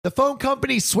The phone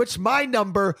company switched my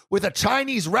number with a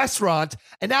Chinese restaurant,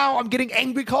 and now I'm getting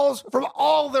angry calls from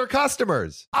all their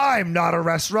customers. I'm not a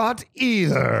restaurant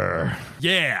either.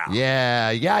 Yeah.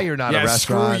 Yeah, you're not a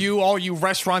restaurant. Screw you, all you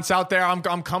restaurants out there. I'm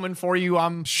coming for you.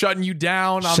 I'm shutting you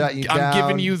down. I'm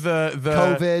giving you the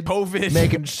COVID.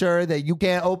 Making sure that you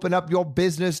can't open up your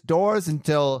business doors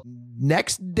until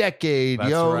next decade.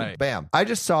 That's right. Bam. I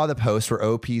just saw the post where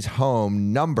OP's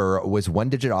home number was 1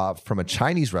 digit off from a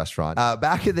Chinese restaurant.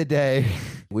 Back in the day,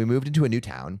 we moved into a new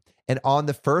town, and on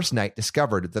the first night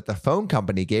discovered that the phone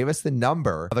company gave us the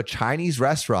number of a Chinese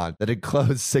restaurant that had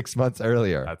closed 6 months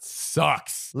earlier. That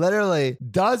sucks. Literally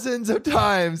dozens of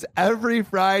times every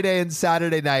Friday and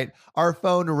Saturday night, our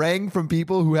phone rang from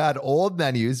people who had old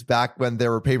menus back when there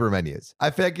were paper menus.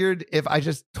 I figured if I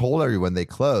just told everyone they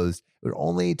closed, it would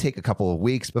only take a couple of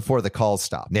weeks before the calls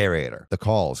stopped. Narrator. The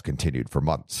calls continued for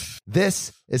months.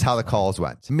 This is how the calls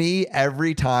went. Me,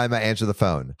 every time I answer the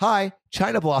phone. Hi,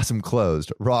 China Blossom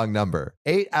closed. Wrong number.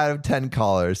 8 out of 10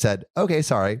 callers said, okay,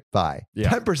 sorry, bye. Yeah.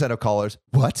 10% of callers,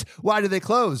 what? Why did they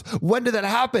close? When did that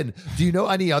happen? Do you know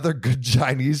any other good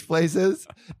Chinese places?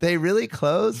 They really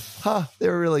closed? Huh, they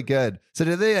were really good. So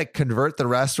did they convert the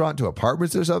restaurant to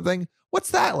apartments or something?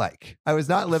 What's that like? I was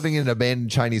not living in an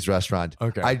abandoned Chinese restaurant.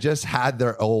 Okay. I just had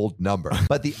their old number.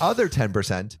 But the other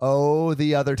 10%,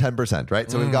 the other 10%, right?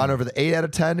 So we've gone over the 8 out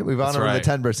of 10. We've gone over the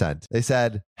 10%. They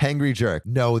said, Hangry Jerk.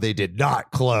 No, they did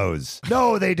not close.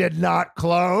 No, they did not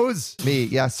close. Me,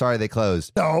 yeah, sorry, they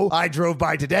closed. No, I drove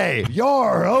by today.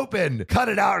 You're open. Cut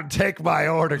it out and take my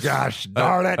order, gosh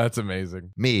darn it. That's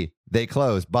amazing. Me, they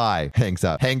close. Bye. Hangs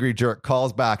up. Hangry Jerk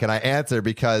calls back and I answer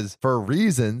because for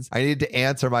reasons I needed to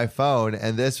answer my phone,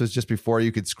 and this was just before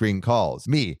you could screen calls.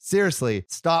 Me, seriously,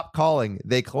 stop calling.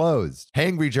 They closed.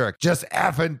 Hangry Jerk, just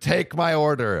effing take my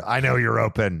order. I know you're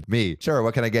open. Me, sure,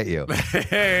 what can I get you?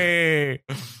 Hey.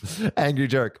 Angry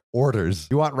Jerk, orders.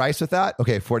 You want rice with that?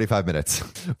 Okay, 45 minutes.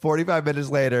 45 minutes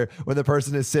later, when the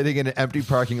person is sitting in an empty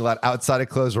parking lot outside a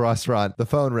closed restaurant, the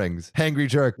phone rings. Hangry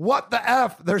Jerk, what the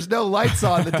F? There's no lights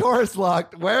on. The door is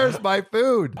locked. Where's my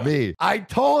food? Me, I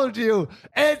told you,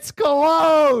 it's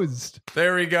closed.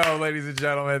 There we go, ladies and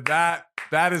gentlemen. That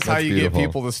is how you beautiful. get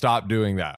people to stop doing that.